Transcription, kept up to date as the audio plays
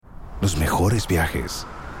Los mejores viajes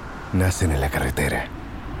nacen en la carretera,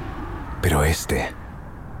 pero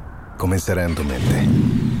comenzará en tu mente.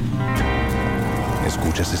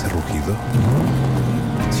 ¿Escuchas ese rugido?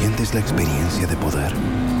 ¿Sientes la experiencia de poder?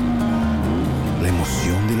 ¿La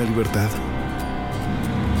emoción de la libertad?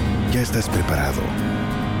 Ya estás preparado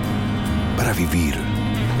para vivir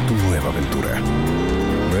tu nueva aventura.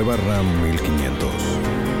 Nueva Ram 1500.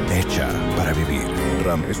 Hecha para vivir.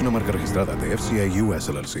 Ram es una marca registrada de FCI US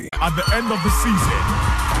LLC. At the end of the season,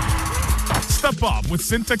 step up with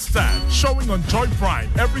Syntex Tan, showing on Joy Prime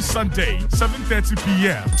every Sunday, 7:30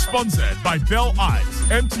 p.m. Sponsored by Bell Eyes,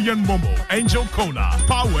 MTN Momo, Angel Cola,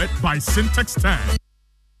 powered by Syntex Tan.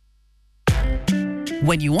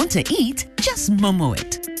 When you want to eat, just Momo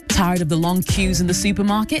it. Tired of the long queues in the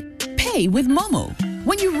supermarket? Pay with Momo.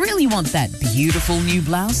 When you really want that beautiful new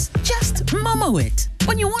blouse, just Momo it.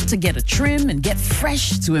 When you want to get a trim and get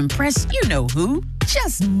fresh to impress you know who,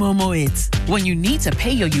 just Momo it. When you need to pay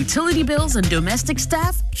your utility bills and domestic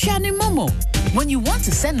staff, Shani Momo. When you want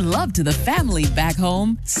to send love to the family back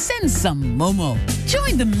home, send some Momo.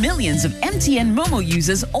 Join the millions of MTN Momo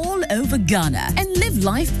users all over Ghana and live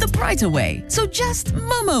life the brighter way. So just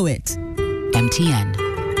Momo it. MTN.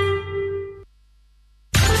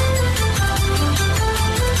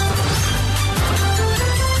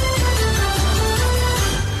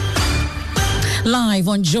 Live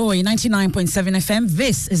on Joy 99.7 FM,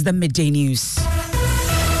 this is the Midday News.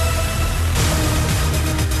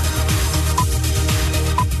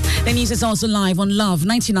 The news is also live on Love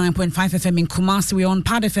 99.5 FM in Kumasi. We're on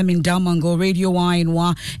Pad FM in Dalmango, Radio Y in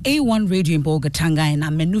Wa, A1 Radio in Bogatanga, and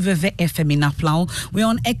Amenuveve FM in Aflao. We're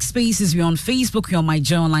on X Spaces, we're on Facebook, we're on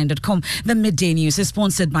myjoyonline.com. The Midday News is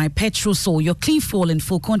sponsored by Petrol Soul, your clean fuel in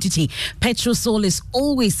full quantity. Petrol Soul is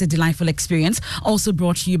always a delightful experience. Also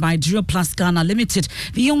brought to you by Duro Plus Ghana Limited,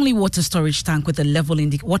 the only water storage tank with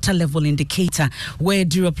a water level indicator. Where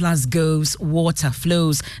Duro Plus goes, water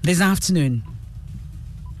flows. This afternoon,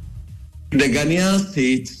 the Ghanaian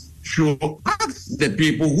state should ask the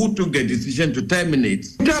people who took the decision to terminate,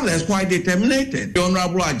 tell us why they terminated. The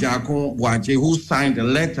Honorable Agyarko, who signed the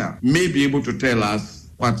letter, may be able to tell us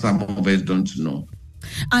what some of us don't know.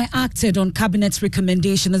 I acted on Cabinet's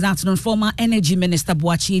recommendation this afternoon. Former Energy Minister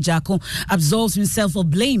Boakye Agyarko absolves himself of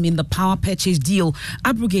blame in the power purchase deal,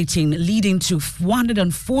 abrogating, leading to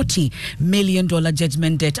 $140 million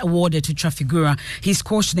judgment debt awarded to Trafigura. He's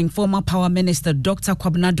cautioning former Power Minister Dr.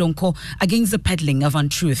 Kwabena Donko against the peddling of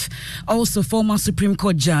untruth. Also, former Supreme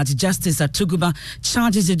Court Judge Justice Atuguba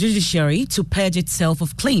charges the judiciary to purge itself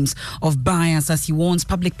of claims of bias, as he warns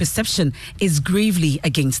public perception is gravely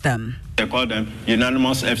against them. They call them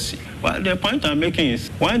unanimous FC. Well, the point I'm making is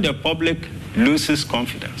when the public loses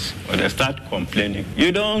confidence or they start complaining,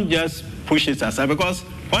 you don't just push it aside, because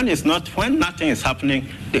when nothing is happening,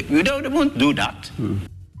 you won't do that.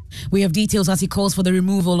 We have details as he calls for the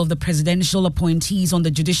removal of the presidential appointees on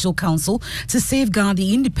the Judicial Council to safeguard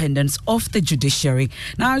the independence of the judiciary.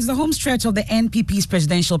 Now, it's the home stretch of the NPP's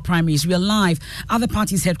presidential primaries. We are live at the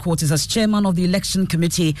party's headquarters as chairman of the election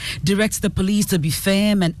committee directs the police to be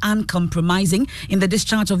firm and uncompromising in the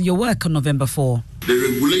discharge of your work on November 4. The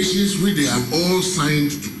regulations which they have all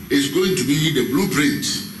signed is going to be the blueprint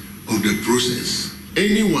of the process.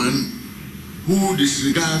 Anyone who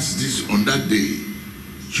disregards this on that day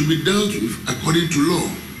should be dealt with according to law.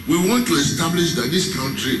 We want to establish that this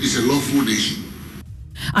country is a lawful nation.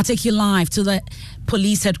 I'll take you live to the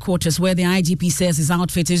police headquarters where the IGP says his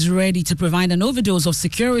outfit is ready to provide an overdose of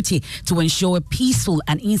security to ensure a peaceful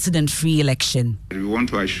and incident-free election. We want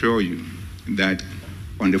to assure you that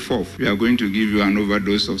on the 4th, we are going to give you an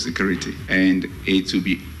overdose of security, and it will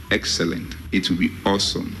be excellent. It will be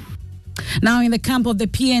awesome. Now, in the camp of the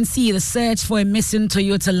PNC, the search for a missing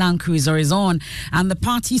Toyota Land Cruiser is on, and the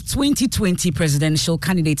party's 2020 presidential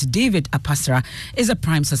candidate, David Apasra, is a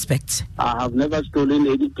prime suspect. I have never stolen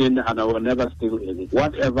anything, and I will never steal anything.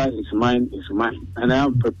 Whatever is mine, and I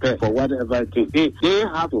am prepared for whatever thing. They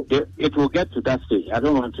have to. It will get to that stage. I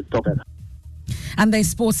don't want to talk about it. And there's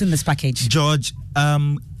sports in this package. George,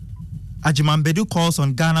 Ajimambedu calls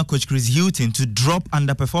on Ghana coach Chris Hilton to drop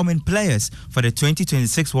underperforming players for the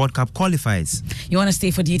 2026 World Cup qualifiers. You want to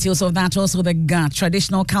stay for details of that? Also, the GAT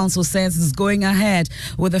Traditional Council says it's going ahead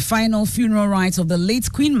with the final funeral rites of the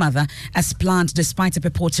late Queen Mother as planned despite a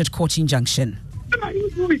purported court injunction. What are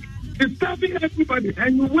you doing? Disturbing everybody,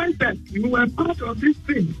 and you waited. You were part of this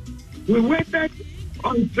thing. We waited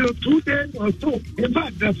until 2 days or so. In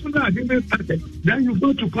fact, the funeral didn't start. Then you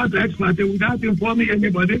go to court expert without informing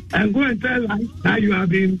anybody and go and tell lies that you have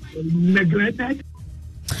been neglected.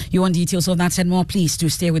 You want details of that and more, please do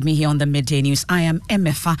stay with me here on the Midday News. I am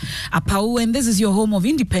Emefa Apau, and this is your home of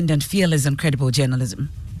independent, fearless and credible journalism.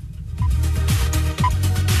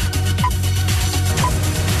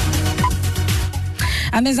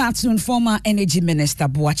 And this afternoon, former Energy Minister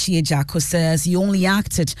Boakye Agyarko says he only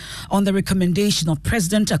acted on the recommendation of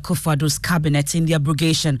President Akufo-Addo's cabinet in the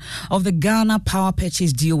abrogation of the Ghana power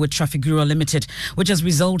purchase deal with Trafigura Limited, which has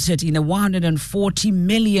resulted in a $140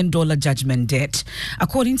 million judgment debt.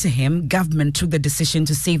 According to him, government took the decision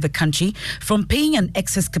to save the country from paying an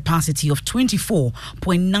excess capacity of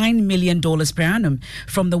 $24.9 million per annum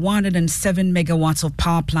from the 107 megawatts of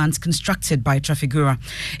power plants constructed by Trafigura.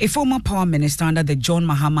 A former power minister under the John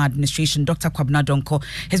Mahama administration, Dr. Kwabena Donkor,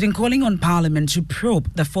 has been calling on Parliament to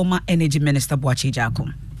probe the former Energy Minister Boakye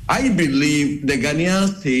Agyarko. I believe the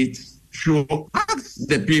Ghanaian state should ask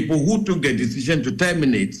the people who took the decision to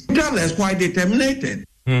terminate, tell us why they terminated.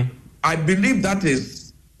 I believe that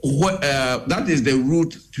is the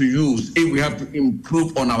route to use if we have to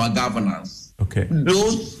improve on our governance. Okay.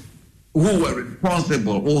 Those who were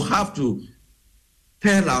responsible will have to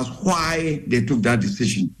tell us why they took that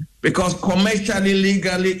decision. Because commercially,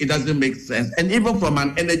 legally, it doesn't make sense. And even from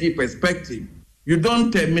an energy perspective, you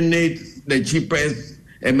don't terminate the cheapest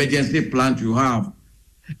emergency plant you have.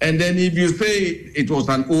 And then if you say it was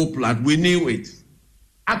an old plant, we knew it.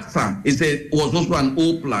 AXA was also an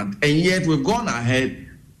old plant. And yet we've gone ahead.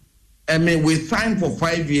 I mean, we signed for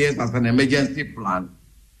 5 years as an emergency plan.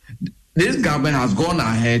 This government has gone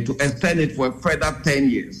ahead to extend it for a further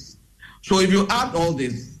 10 years. So if you add all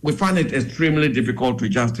this, we find it extremely difficult to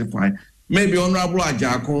justify. Maybe Honorable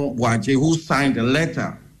Agyarko Boakye, who signed a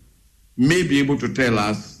letter, may be able to tell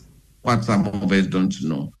us what some of us don't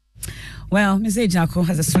know. Well, Mr. Agyarko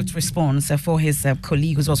has a swift response for his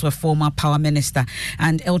colleague, who's also a former power minister.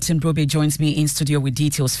 And Elton Brobe joins me in studio with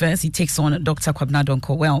details. First, he takes on Dr. Kwabena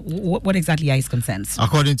Donkor. Well, what exactly are his concerns?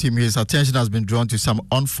 According to him, his attention has been drawn to some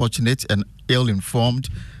unfortunate and ill-informed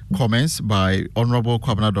comments by Honorable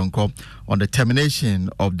Kwabena Donkor on the termination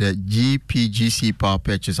of the GPGC power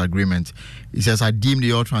purchase agreement. He says, I deem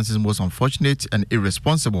the utterances most unfortunate and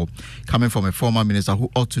irresponsible, coming from a former minister who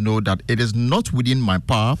ought to know that it is not within my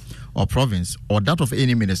power or province or that of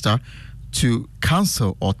any minister to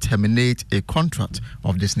cancel or terminate a contract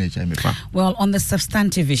of this nature. Well, on the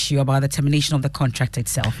substantive issue about the termination of the contract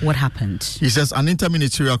itself, what happened? He says an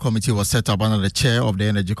interministerial committee was set up under the chair of the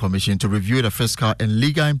Energy Commission to review the fiscal and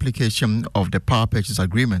legal implication of the power purchase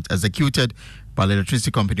agreement executed by the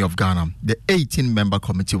Electricity Company of Ghana. The 18-member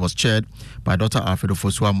committee was chaired by Dr. Alfredo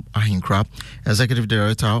Fosuam Ahinkra, Executive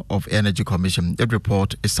Director of Energy Commission. The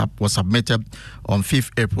report was submitted on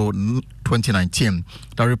 5th April 2019.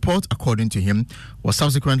 The report, according to him, was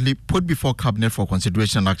subsequently put before Cabinet for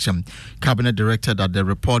consideration and action. Cabinet directed that the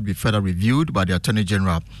report be further reviewed by the Attorney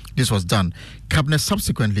General. This was done. Cabinet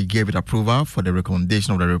subsequently gave it approval for the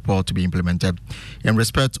recommendation of the report to be implemented. In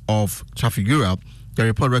respect of Trafigura, the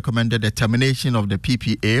report recommended the termination of the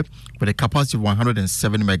PPA with a capacity of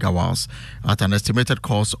 107 megawatts at an estimated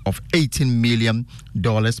cost of $18 million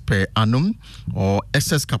per annum, or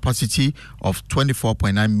excess capacity of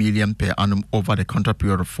 $24.9 million per annum over the contract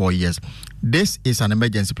period of 4 years. This is an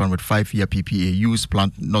emergency plan with 5-year PPA, used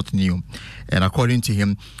plant, not new. And according to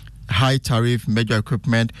him, high tariff major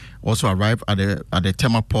equipment also arrived at the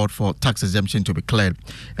Tema port for tax exemption to be cleared.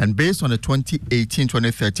 And based on the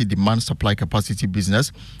 2018-2030 demand supply capacity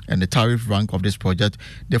business and the tariff rank of this project,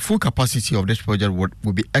 the full capacity of this project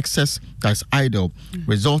would be excess, that's idle,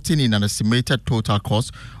 resulting in an estimated total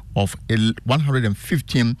cost of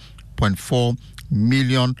 $115.4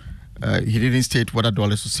 million. He didn't state whether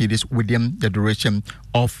dollars to see this within the duration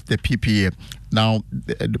of the PPA. Now,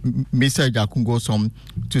 Mr. Agyarko goes on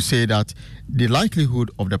to say that the likelihood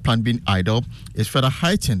of the plant being idle is further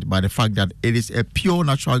heightened by the fact that it is a pure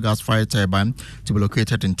natural gas-fired turbine to be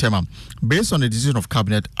located in Tema. Based on the decision of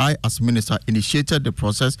Cabinet, I, as Minister, initiated the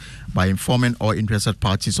process by informing all interested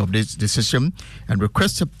parties of this decision and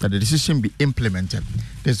requested that the decision be implemented.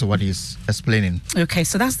 This is what he's explaining. Okay,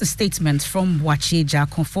 so that's the statement from Boakye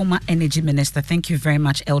Agyarko, former Energy Minister. Thank you very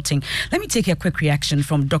much, Elton. Let me take a quick reaction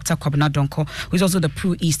from Dr. Kwabena Donkor, who is also the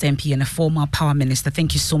Pro East MP and a former power minister.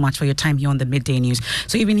 Thank you so much for your time here on the Midday News.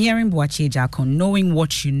 So you've been hearing Boakye Agyarko, knowing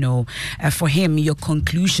what you know. For him, your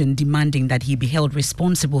conclusion demanding that he be held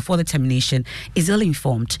responsible for the termination is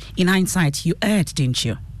ill-informed. In hindsight, you erred, didn't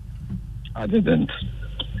you? I didn't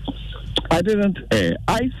err.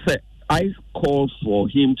 I called for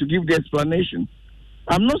him to give the explanation.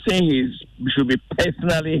 I'm not saying he should be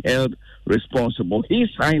personally held responsible. He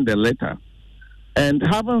signed the letter. And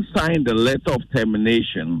having signed the letter of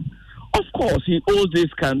termination, of course, he owes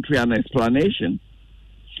this country an explanation.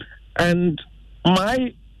 And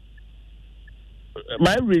my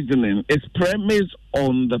reasoning is premised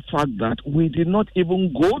on the fact that we did not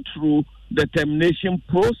even go through the termination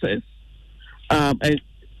process and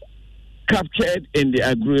captured in the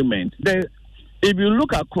agreement. If you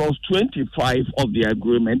look across 25 of the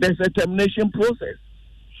agreement, there's a termination process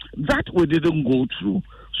that we didn't go through.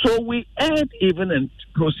 So we erred even in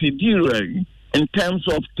procedurally in terms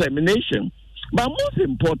of termination. But most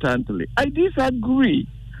importantly, I disagree.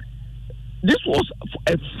 This was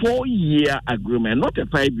a 4-year agreement, not a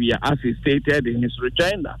 5-year, as he stated in his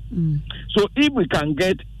rejoinder. So if we can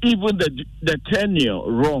get even the tenure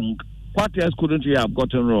wrong, what else couldn't we have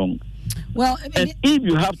gotten wrong? Well, and if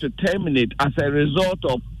you have to terminate as a result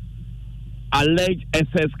of alleged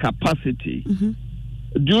excess capacity,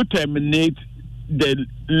 do you terminate the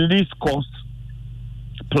least cost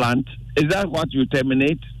plant? Is that what you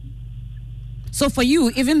terminate? So for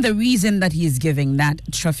you, even the reason that he is giving that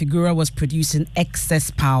Trafigura was producing excess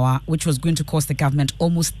power, which was going to cost the government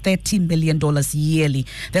almost $30 million yearly,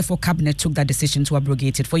 therefore cabinet took that decision to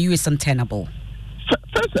abrogate it, for you it's untenable?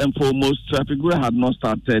 First and foremost, Trafigura had not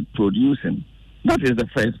started producing. That is the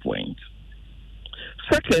first point.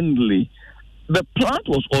 Secondly, the plant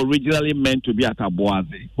was originally meant to be at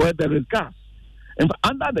Aboase, where there is gas. And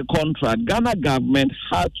under the contract, Ghana government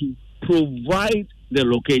had to provide the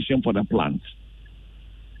location for the plant.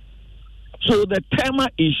 So the Tema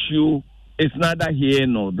issue is neither here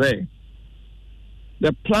nor there.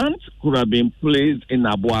 The plant could have been placed in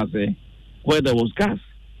Aboase, where there was gas.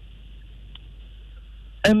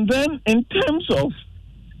 And then in terms of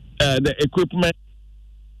the equipment...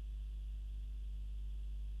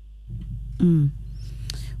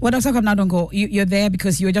 Well, Dr. Kwabena Donkor, you're there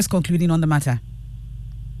because you were just concluding on the matter.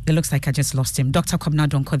 It looks like I just lost him. Dr. Kwabena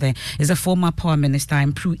Donkor there is a former Power Minister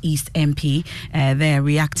and Pro East MP. They're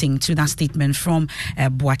reacting to that statement from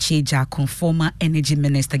Boakye Agyarko, former Energy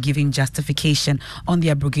Minister, giving justification on the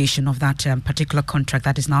abrogation of that particular contract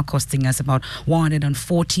that is now costing us about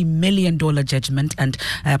 $140 million judgment, and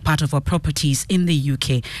part of our properties in the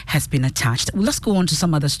UK has been attached. Well, let's go on to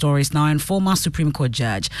some other stories now. And former Supreme Court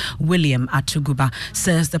Judge William Atuguba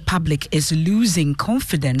says the public is losing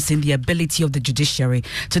confidence in the ability of the judiciary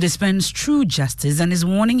to dispense true justice, and is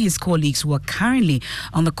warning his colleagues who are currently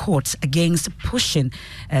on the court against pushing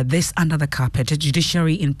this under the carpet. The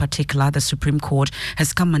judiciary in particular, the Supreme Court,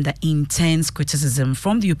 has come under intense criticism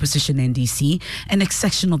from the opposition NDC and a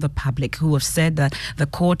section of the public who have said that the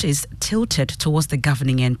court is tilted towards the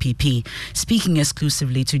governing NPP. Speaking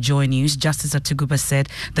exclusively to Joy News, Justice Atuguba said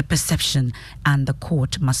the perception and the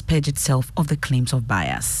court must purge itself of the claims of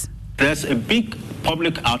bias. There's a big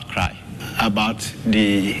public outcry about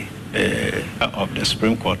the of the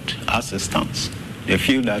Supreme Court as it stands. They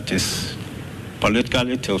feel that is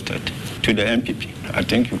politically tilted to the MPP. I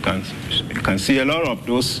think you can see a lot of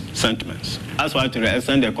those sentiments. That's why to the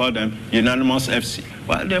extent they call them unanimous FC.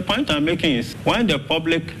 Well, the point I'm making is when the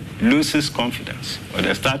public loses confidence or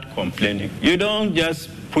they start complaining, you don't just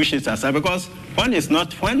push it aside, because when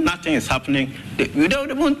nothing is happening, you don't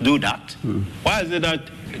even do that. Why is it that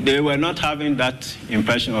they were not having that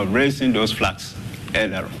impression of raising those flags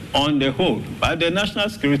earlier on the whole? But the National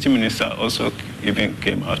Security Minister also even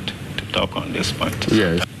came out to talk on this point.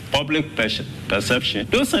 Yes. Public perception.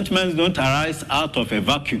 Those sentiments don't arise out of a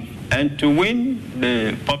vacuum. And to win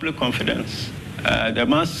the public confidence, they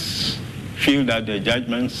must feel that the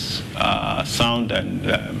judgments are sound and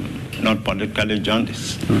not politically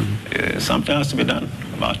jaundiced. Something has to be done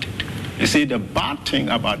about it. You see, the bad thing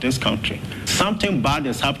about this country, something bad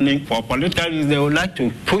is happening for political reasons. They would like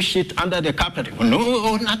to push it under the carpet.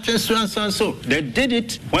 No, nothing so and so and so. They did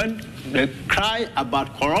it when the cry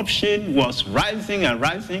about corruption was rising and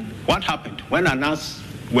rising. What happened? When Anas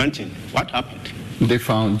went in, what happened? They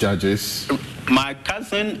found judges. My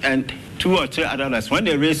cousin and 2 or 3 others, when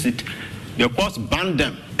they raised it, the courts banned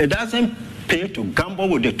them. It doesn't pay to gamble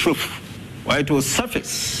with the truth, or it will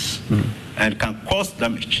surface and can cause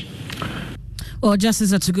damage. Well,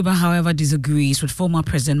 Justice Atuguba, however, disagrees with former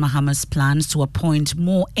President Mahama's plans to appoint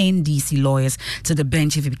more NDC lawyers to the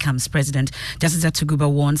bench if he becomes president. Justice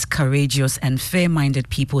Atuguba wants courageous and fair-minded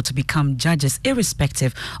people to become judges,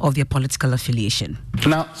 irrespective of their political affiliation.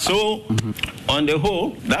 Now, on the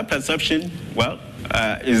whole, that perception,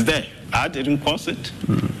 is there. I didn't cause it,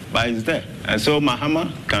 but it's there. And so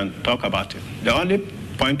Mahama can talk about it. The only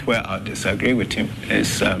point where I disagree with him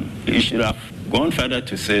is he should have gone further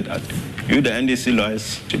to say that you, the NDC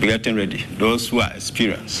lawyers, should be getting ready, those who are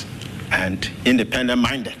experienced and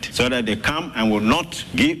independent-minded, so that they come and will not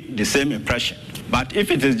give the same impression But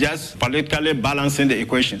if it is just politically balancing the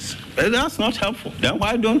equations, that's not helpful. Then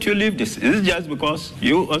why don't you leave this? Is it just because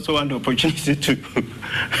you also want the opportunity to,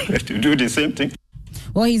 to do the same thing?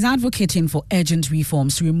 Well, he's advocating for urgent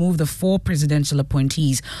reforms to remove the 4 presidential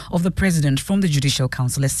appointees of the president from the Judicial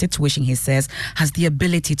Council, a situation he says has the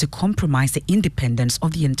ability to compromise the independence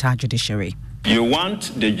of the entire judiciary. You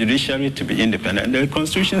want the judiciary to be independent. The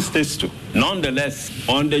Constitution states to. Nonetheless,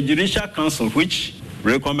 on the Judicial Council, which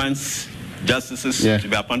recommends justices to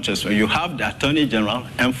be appointed, so you have the Attorney General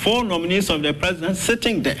and 4 nominees of the president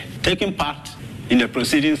sitting there, taking part in the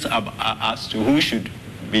proceedings as to who should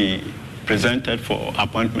be presented for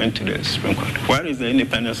appointment to the Supreme Court. Where is the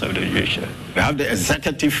independence of the judiciary? We have the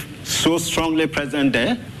executive so strongly present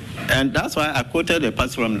there, and that's why I quoted a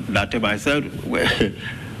passage from that table. I said,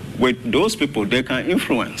 with those people, they can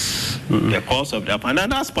influence the course of the appointment,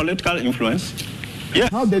 and that's political influence. Yes.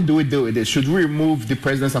 How then do we deal with this? Should we remove the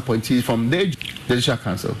president's appointees from the Judicial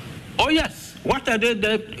Council? Oh, yes. What are they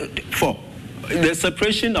there for? The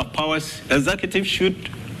separation of powers. Executive should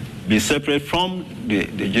be separate from the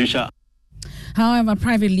judicial. However,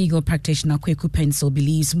 private legal practitioner Kweku Pencil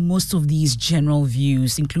believes most of these general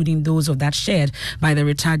views, including those of that shared by the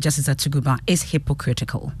retired Justice Atuguba, is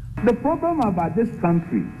hypocritical. The problem about this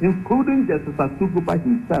country, including Justice Atuguba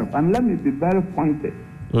himself, and let me be very pointed,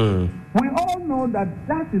 we all know that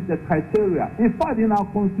that is the criteria. In fact, in our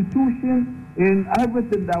constitution, in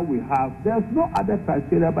everything that we have, there's no other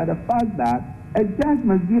criteria but the fact that a judge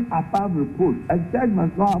must be above reproach, a judge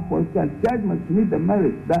must not have for a judge must meet the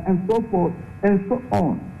merits, and so forth and so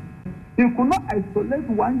on. You could not isolate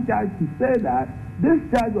one judge to say that this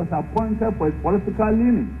judge was appointed for his political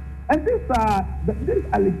leaning. And these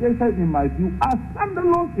allegations, in my view, are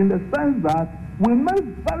scandalous in the sense that we make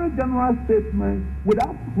very general statements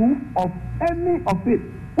without proof of any of it,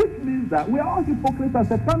 which means that we are all hypocrites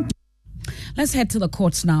as a country. Let's head to the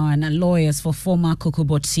courts now, and lawyers for former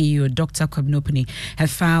COCOBOD CEO Dr. Kwabena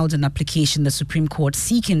have filed an application in the Supreme Court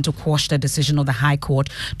seeking to quash the decision of the High Court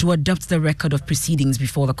to adopt the record of proceedings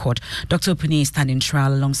before the court. Dr. Opuni is standing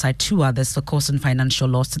trial alongside 2 others for cause and financial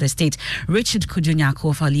loss to the state. Richard Kujonyako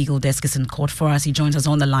of our legal desk is in court for us. He joins us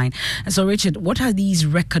on the line. So, Richard, what are these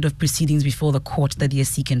record of proceedings before the court that they are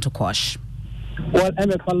seeking to quash? Well,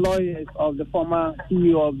 MFA lawyers of the former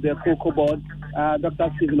CEO of the COCOBOD,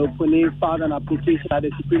 Dr. Stephen Opuni, filed an application at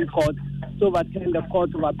the Supreme Court to overturn the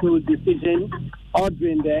Court of Appeal decision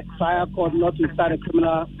ordering the trial court not to start a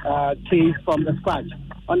criminal case from the scratch.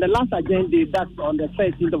 On the last agenda, that's on the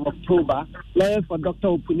 13th of October, lawyers for Dr.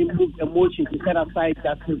 Opuni moved a motion to set aside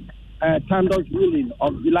Justice Tando's ruling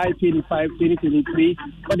of July 25, 2023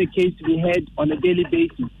 for the case to be heard on a daily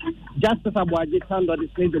basis. Justice Aboagye Tando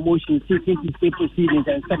dismissed the motion seeking to stay proceedings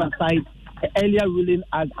and set aside the earlier ruling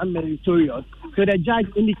as unmeritorious. So the judge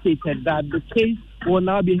indicated that the case will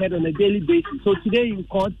now be heard on a daily basis. So today in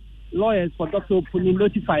court, lawyers for Dr. Opuni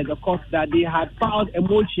notified the court that they had filed a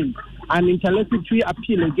motion, an interlocutory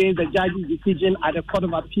appeal against the judge's decision at the Court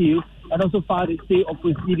of Appeal, and also filed a stay of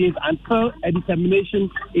proceedings until a determination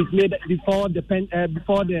is made before the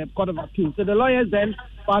Court of Appeal. So the lawyers then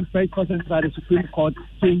filed fresh process at the Supreme Court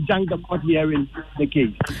to injunct the court hearing the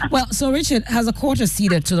case. Well, so Richard, has the court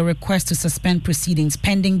acceded to the request to suspend proceedings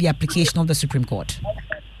pending the application of the Supreme Court?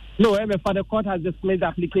 No, MFA, the court has dismissed the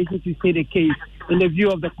application to stay the case. In the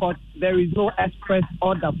view of the court, there is no express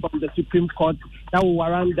order from the Supreme Court that will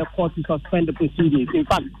warrant the court to suspend the proceedings. In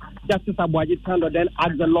fact, Justice Aboagye Tando then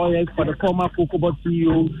asked the lawyers for the former COCOBOD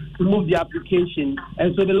CEO to move the application.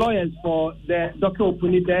 And so the lawyers for the Dr.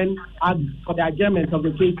 Opuni then asked for the adjournment of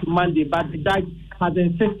the case to Monday, but the judge has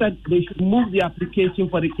insisted they should move the application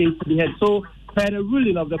for the case to be heard. So, per the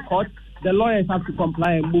ruling of the court, the lawyers have to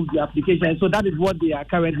comply and move the application. So that is what they are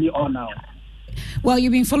currently on now. Well,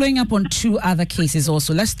 you've been following up on 2 other cases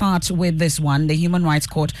also. Let's start with this one. The Human Rights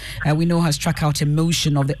Court, we know, has struck out a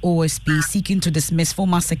motion of the OSP seeking to dismiss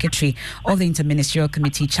former Secretary of the Interministerial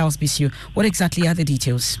Committee, Charles Bissiou. What exactly are the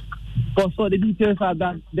details? Well, so the details are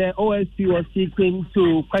that the OSP was seeking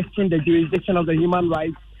to question the jurisdiction of the Human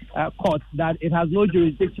Rights Court, that it has no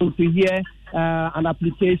jurisdiction to hear an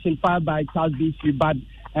application filed by Charles Bissiou, but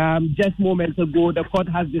just moments ago, the court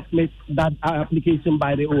has dismissed that application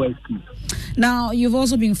by the OSP. Now, you've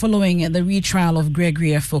also been following the retrial of Gregory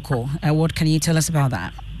Agyarko. What can you tell us about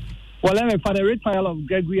that? Well, for the retrial of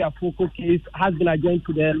Gregory Agyarko case has been adjourned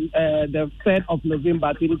to the 3rd of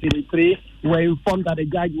November 2023. We're informed that the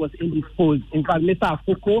judge was indisposed. In fact, Mr.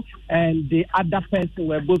 Agyarko and the other person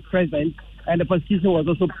were both present, and the prosecution was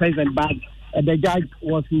also present, but the judge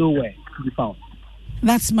was nowhere to be found.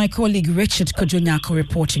 That's my colleague Richard Kujonyako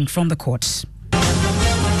reporting from the courts.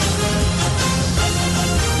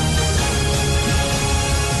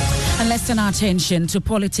 Let's turn our attention to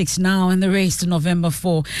politics now, and the race to November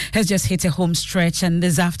 4 has just hit a home stretch. And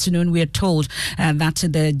this afternoon, we are told that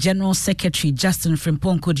the General Secretary, Justin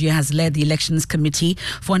Frimpong-Kodia, has led the Elections Committee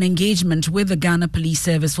for an engagement with the Ghana Police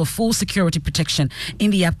Service for full security protection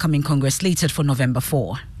in the upcoming Congress slated for November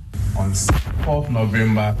 4. On 4th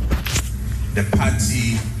November, the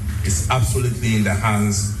party is absolutely in the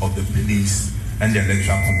hands of the police and the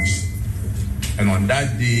Electoral Commission. And on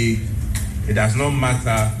that day, it does not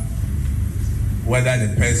matter whether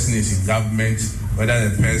the person is in government, whether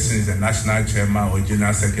the person is a national chairman or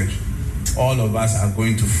general secretary. All of us are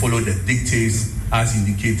going to follow the dictates as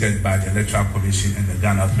indicated by the Electoral Commission and the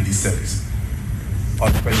Ghana Police Service.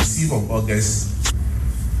 On the 26th of August,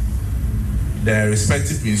 the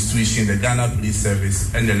respective institution, the Ghana Police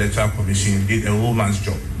Service and the Electoral Commission, did a woman's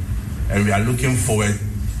job. And we are looking forward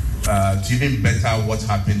to even better what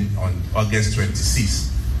happened on August 26th.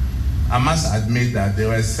 I must admit that there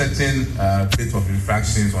were certain bit of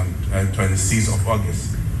infractions on 26th of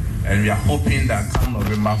August, and we are hoping that come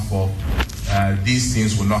November 4, these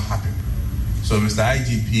things will not happen. So, Mr.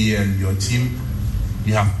 IGP and your team,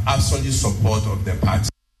 you have absolute support of the party.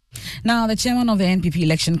 Now, the chairman of the NPP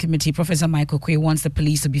Election Committee, Professor Michael Quay, wants the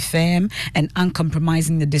police to be firm and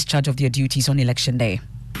uncompromising the discharge of their duties on Election Day.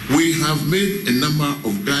 We have made a number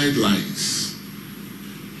of guidelines.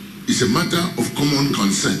 It's a matter of common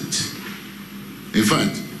consent. In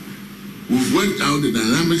fact, we've worked out the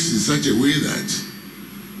dynamics in such a way that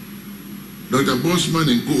Dr. Bosman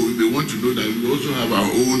and co, they want to know that we also have our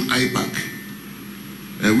own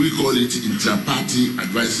IPAC, and we call it Intra-Party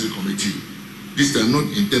Advisory Committee. This time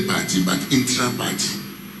not inter-party, but intra-party.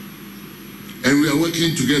 And we are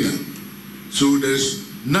working together. So there's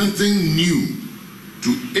nothing new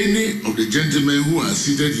to any of the gentlemen who are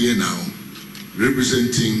seated here now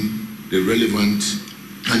representing the relevant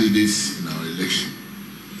candidates in our election.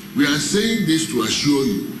 We are saying this to assure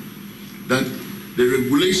you that the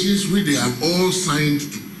regulations which they have all signed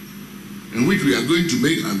to, and which we are going to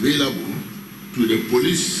make available to the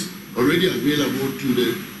police, already available to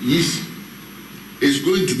the EC, is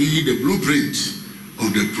going to be the blueprint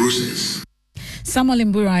of the process. Samuel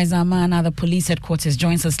Imbura is our man at the police headquarters,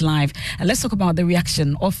 joins us live. And let's talk about the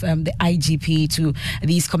reaction of the IGP to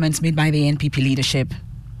these comments made by the NPP leadership.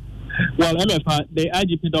 Well, MFA, the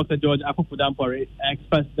IGP, Dr. George Akufudampore,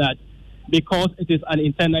 expressed that because it is an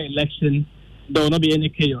internal election, there will not be any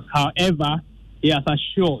chaos. However, he has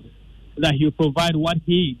assured that he will provide what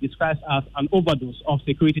he describes as an overdose of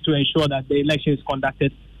security to ensure that the election is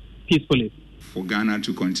conducted peacefully. For Ghana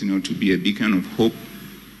to continue to be a beacon of hope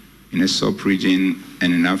in a sub-region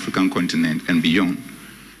and in the African continent and beyond,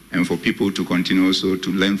 and for people to continue also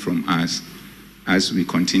to learn from us as we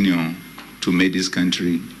continue to make this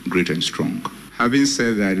country great and strong. Having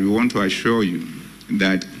said that, we want to assure you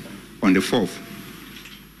that on the 4th,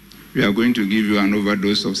 we are going to give you an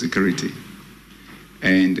overdose of security,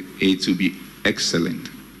 and it will be excellent.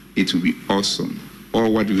 It will be awesome.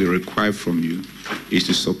 All what we require from you is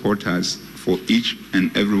to support us, for each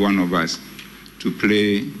and every one of us to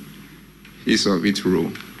play his or its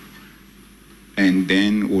role. And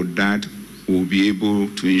then with that, we'll be able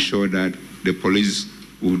to ensure that the police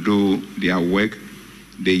will do their work,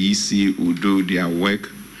 the EC will do their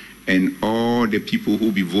work, and all the people who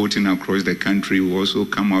will be voting across the country will also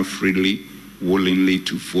come out freely, willingly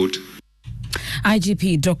to vote.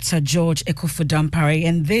 IGP Dr. George Akufudampare,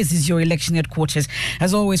 and this is your election headquarters.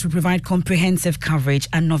 As always, we provide comprehensive coverage,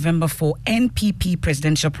 and November 4 NPP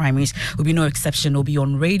presidential primaries will be no exception. Will be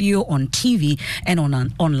on radio, on TV, and on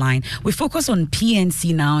online. We focus on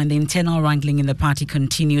PNC now, and the internal wrangling in the party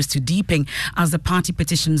continues to deepen as the party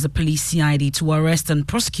petitions the police CID to arrest and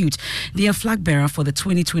prosecute their flag bearer for the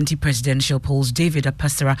 2020 presidential polls, David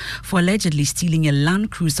Apasara, for allegedly stealing a Land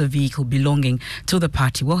Cruiser vehicle belonging to the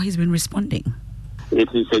party. Well, he's been responding. It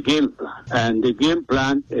is a game plan, and the game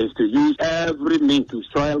plan is to use every means to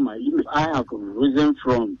spoil my image. I have risen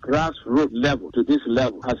from grassroots level to this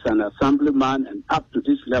level as an assemblyman and up to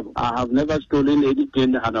this level. I have never stolen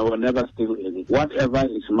anything, and I will never steal anything. Whatever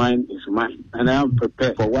is mine, and I am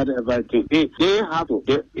prepared for whatever thing. They have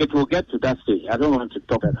to. It will get to that stage. I don't want to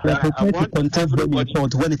talk about that. I want to contest everybody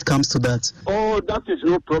when it comes to that. Oh, that is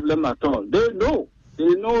no problem at all. They know.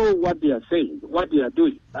 They know what they are saying, what they are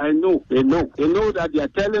doing. I know. They know. They know that they are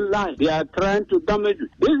telling lies. They are trying to damage you.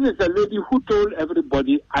 This is a lady who told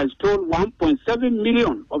everybody, I stole 1.7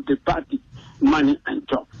 million of the party money and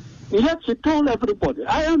job. Yet she told everybody,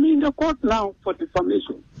 I am in the court now for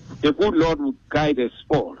defamation. The good Lord will guide us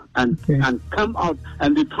all and come out,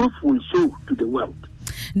 and the truth will show to the world.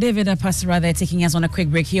 David Apasra there taking us on a quick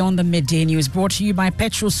break here on the Midday News, brought to you by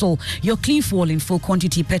Petrosol. Your clean fuel in full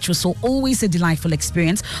quantity. Petrosol, always a delightful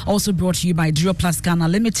experience. Also brought to you by Duraplus Ghana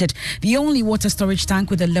Limited, the only water storage tank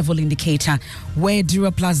with a level indicator. Where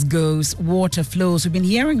Duraplus goes, water flows. We've been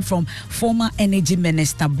hearing from former Energy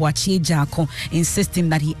Minister Boakye Agyarko insisting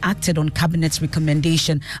that he acted on Cabinet's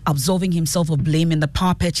recommendation, absolving himself of blame in the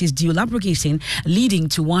power purchase deal abrogating, leading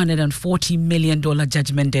to $140 million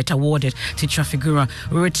judgment debt awarded to Trafigura.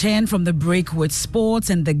 We return from the break with sports,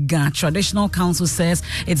 and the GA Traditional Council says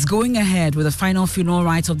it's going ahead with the final funeral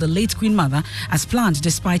rites of the late Queen Mother as planned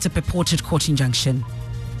despite a purported court injunction.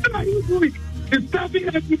 What are you doing?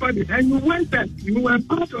 Disturbing everybody, and you waited. You were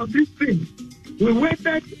part of this thing. We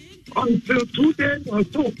waited until 2 days or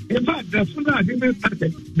so. In fact, the funeral didn't start.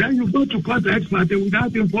 Then you go to court ex parte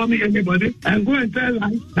without informing anybody and go and tell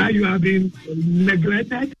us that you have been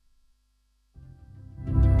neglected.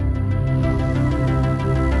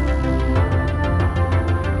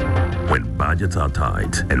 When budgets are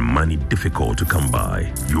tight and money difficult to come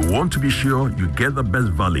by, you want to be sure you get the best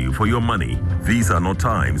value for your money. These are not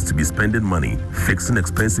times to be spending money fixing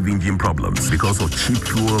expensive engine problems because of cheap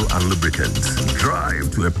fuel and lubricants.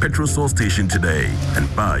 Drive to a Petrosol station today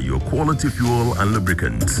and buy your quality fuel and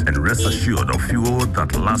lubricants, and rest assured of fuel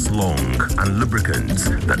that lasts long and lubricants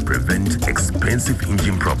that prevent expensive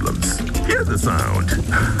engine problems. Hear the sound.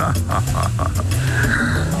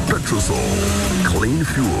 Petrosol, clean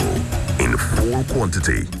fuel in full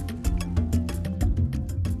quantity.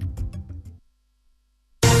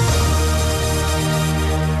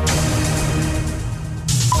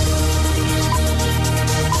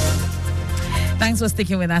 Thanks for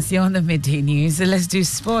sticking with us here on the Midday News. Let's do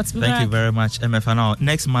sports. Thank you very much, MFNL.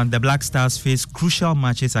 Next month, the Black Stars face crucial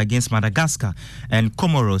matches against Madagascar and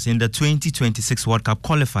Comoros in the 2026 World Cup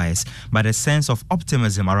qualifiers, but the sense of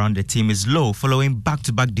optimism around the team is low following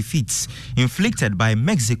back-to-back defeats inflicted by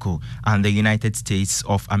Mexico and the United States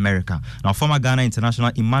of America. Now, former Ghana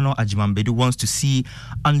international Emmanuel Agyarko wants to see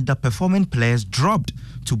underperforming players dropped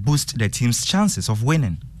to boost the team's chances of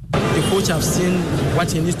winning. The coach has seen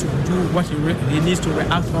what he needs to do, what he needs to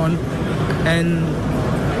react on, and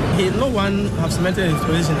no one has cemented his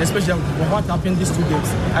position, especially what happened these 2 games.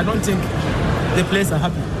 I don't think the players are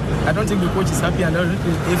happy. I don't think the coach is happy, and I don't think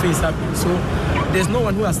the FA is happy. So there's no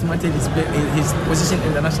one who has cemented his position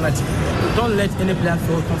in the national team. Don't let any player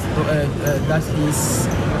feel that he's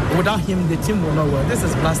without him the team will not work. This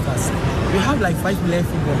is Black Stars. We have like 5 million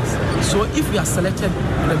footballers. So if we are selected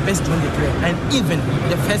the best 20 players and even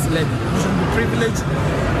the first 11, we should be privileged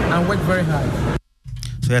and work very hard.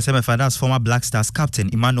 So yes, that's former Black Stars captain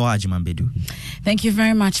Emmanuel Agyarko. Thank you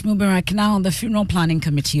very much, Mubarak. Now, the funeral planning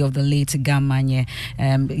committee of the late Gamanye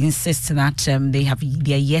insists that they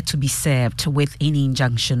are yet to be served with any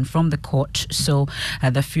injunction from the court. So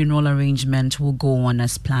the funeral arrangement will go on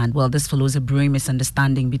as planned. Well, this follows a brewing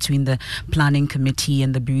misunderstanding between the planning committee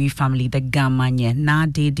and the bereaved family. The Gamanye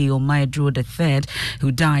Nadede Omaedro III,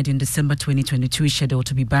 who died in December 2022, is scheduled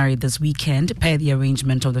to be buried this weekend per the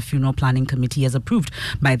arrangement of the funeral planning committee as approved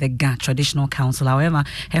by the GA Traditional Council. However,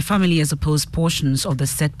 her family has opposed portions of the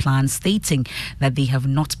set plan, stating that they have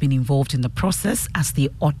not been involved in the process as they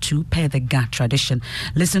ought to per the GA tradition.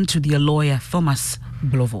 Listen to their lawyer, Thomas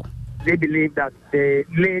Blovo. They believe that the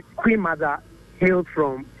late Queen Mother hailed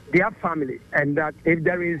from their family, and that if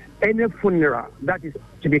there is any funeral that is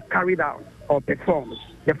to be carried out or performed,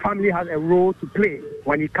 the family has a role to play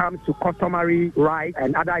when it comes to customary rights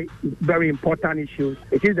and other very important issues.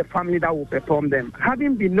 It is the family that will perform them.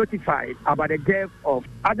 Having been notified about the death of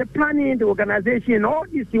the planning, the organization, all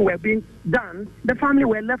these things were being done, the family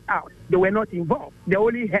were left out. They were not involved. They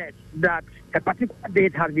only heard that a particular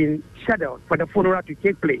date has been scheduled for the funeral to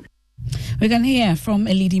take place. We can hear from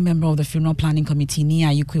a leading member of the funeral planning committee, Nia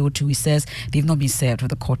Yukweo, who says they've not been served with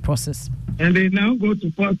the court process. And they now go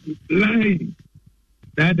to court lying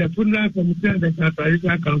that the funeral committee and the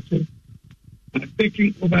Trafigura Council are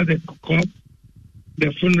taking over the court,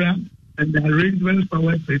 the funeral, and the arrangements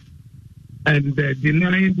for it, and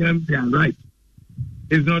denying them their rights.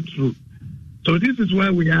 It's not true. So this is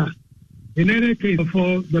where we are. In any case,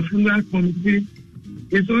 for the funeral committee,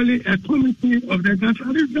 it's only a committee of the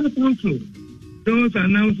Trafigura Council. Those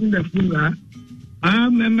announcing the funeral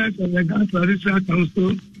are members of the Trafigura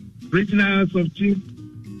Council, Regional House of Chiefs,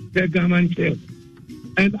 the government chair,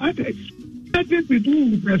 and others. Nothing to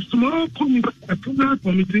do with a small committee, a funeral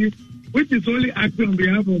committee, which is only acting on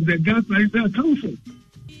behalf of the Trafigura Council.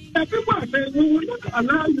 The people are saying, we will not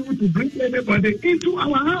allow you to bring anybody into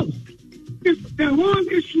our house. It's the whole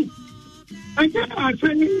issue. And they are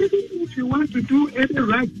saying, if you want to do any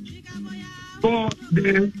right for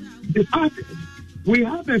the party, We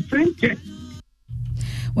have a friendship.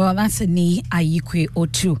 Well, that's Ni Ayikwe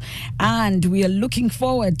Otu. And we are looking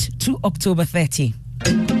forward to October 30.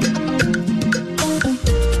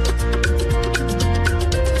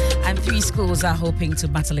 Schools are hoping to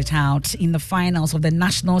battle it out in the finals of the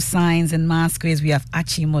National Science and Maths Quiz. We have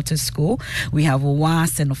Achimota School, we have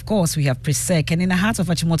WAS, and of course we have Presec. And in the heart of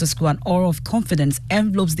Achimota School, an aura of confidence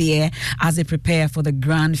envelopes the air as they prepare for the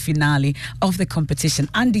grand finale of the competition.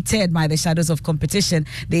 Undeterred by the shadows of competition,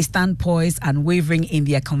 they stand poised and wavering in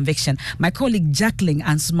their conviction. My colleague Jacqueline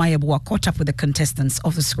and Sumayabu are caught up with the contestants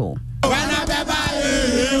of the school.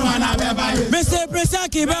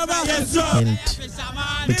 And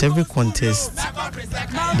with every contest,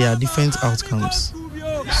 there are different outcomes.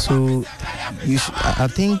 So I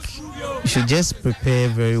think you should just prepare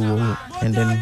very well and then